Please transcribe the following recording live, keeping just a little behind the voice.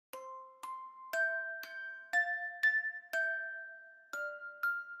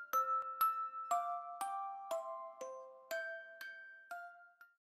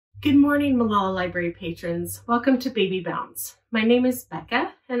Good morning, Malala Library patrons. Welcome to Baby Bounce. My name is Beka,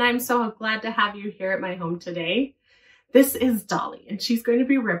 and I'm so glad to have you here at my home today. This is Dolly, and she's going to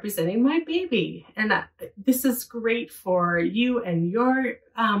be representing my baby. And this is great for you and your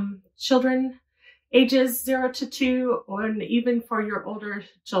children, ages 0 to 2, and even for your older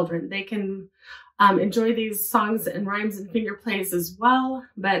children. They can enjoy these songs and rhymes and finger plays as well,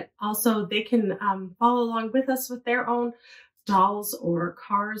 but also they can follow along with us with their own dolls or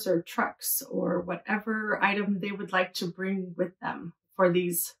cars or trucks or whatever item they would like to bring with them for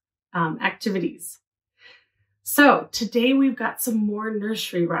these activities. So today we've got some more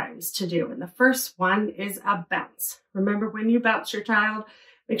nursery rhymes to do, and the first one is a bounce. Remember, when you bounce your child,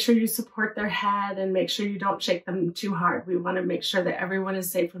 make sure you support their head and make sure you don't shake them too hard. We want to make sure that everyone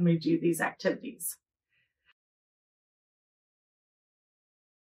is safe when we do these activities.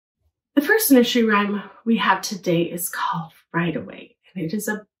 The first nursery rhyme we have today is called Right Away, and it is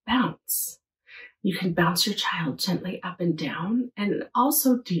a bounce. You can bounce your child gently up and down, and it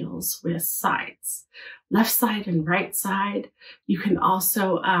also deals with sides, left side and right side. You can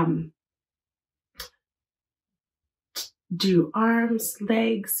also do arms,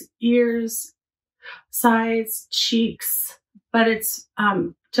 legs, ears, sides, cheeks, but it's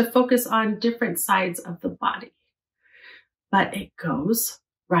to focus on different sides of the body. But it goes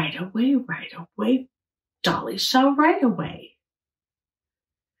right away, Dolly shall ride away.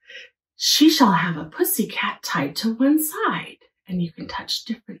 She shall have a pussycat tied to one side, and you can touch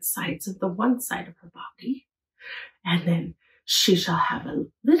different sides of the one side of her body. And then she shall have a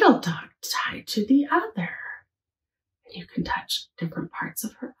little dog tied to the other, and you can touch different parts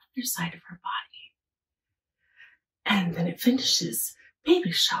of her other side of her body. And then it finishes,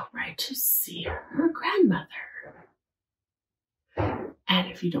 baby shall ride to see her grandmother. And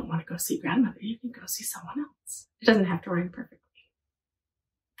if you don't want to go see grandmother, you can go see someone else. It doesn't have to rhyme perfectly.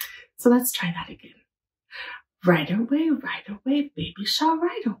 So let's try that again. Right away, baby shall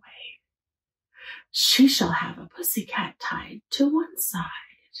ride away. She shall have a pussycat tied to one side.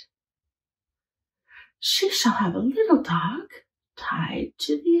 She shall have a little dog tied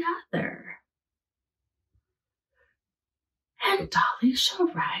to the other. And Dolly shall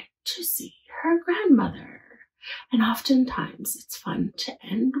ride to see her grandmother. And oftentimes it's fun to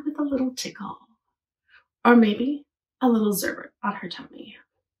end with a little tickle, or maybe a little zerbert on her tummy.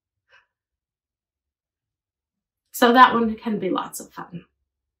 So that one can be lots of fun.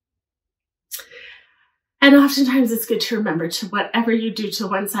 And oftentimes it's good to remember, to whatever you do to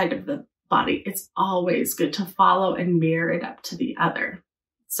one side of the body, it's always good to follow and mirror it up to the other.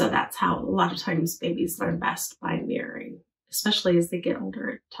 So that's how a lot of times babies learn best, by mirroring, especially as they get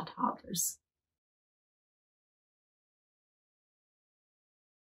older, toddlers.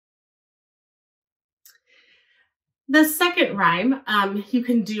 The second rhyme you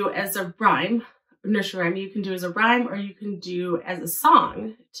can do as a rhyme, nursery rhyme, you can do as a rhyme, or you can do as a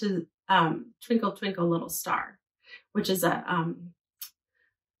song to Twinkle Twinkle Little Star, which is a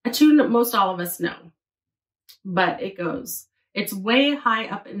tune that most all of us know. But it goes, it's way high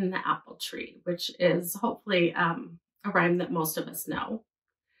up in the apple tree, which is hopefully a rhyme that most of us know.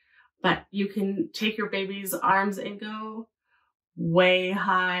 But you can take your baby's arms and go, way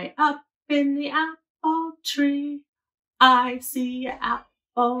high up in the apple tree, I see an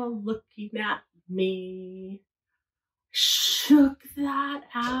apple looking at me. Shook that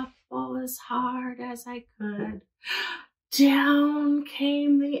apple as hard as I could. Down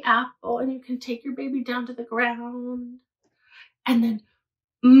came the apple, and you can take your baby down to the ground. And then,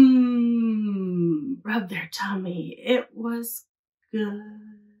 rub their tummy. It was good.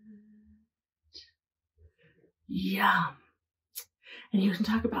 Yum. And you can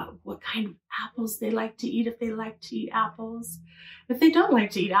talk about what kind of apples they like to eat, if they like to eat apples. If they don't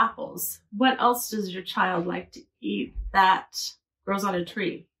like to eat apples, what else does your child like to eat that grows on a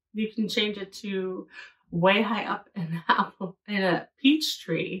tree? You can change it to way high up in a peach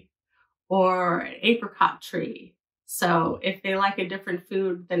tree or an apricot tree. So if they like a different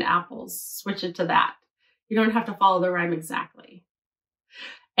food than apples, switch it to that. You don't have to follow the rhyme exactly.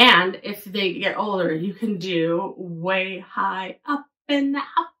 And if they get older, you can do way high up in the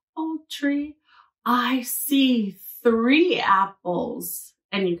apple tree, I see 3 apples,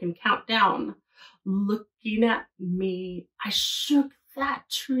 and you can count down. Looking at me, I shook that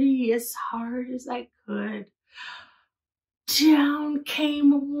tree as hard as I could. Down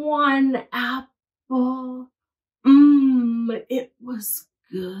came 1 apple. It was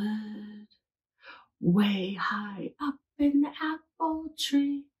good. Way high up in the apple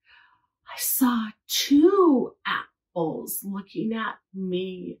tree, I saw 2 apples looking at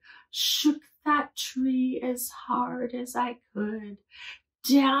me. Shook that tree as hard as I could.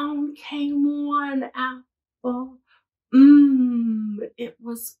 Down came one apple. It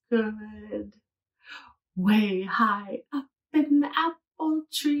was good. Way high up in the apple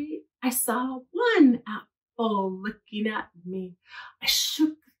tree, I saw one apple looking at me. I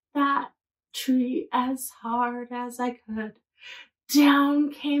shook that tree as hard as I could.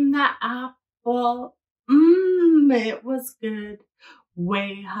 Down came the apple. It was good.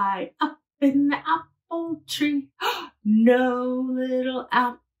 Way high up in the apple tree. No little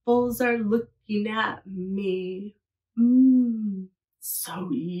apples are looking at me. So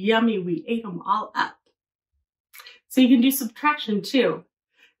yummy. We ate them all up. So you can do subtraction too.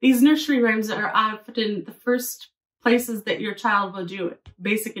 These nursery rhymes are often the first places that your child will do it,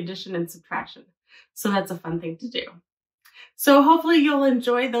 basic addition and subtraction. So that's a fun thing to do. So hopefully you'll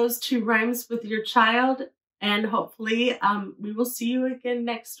enjoy those 2 rhymes with your child, and hopefully we will see you again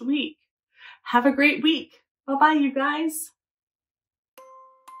next week. Have a great week. Bye-bye, you guys.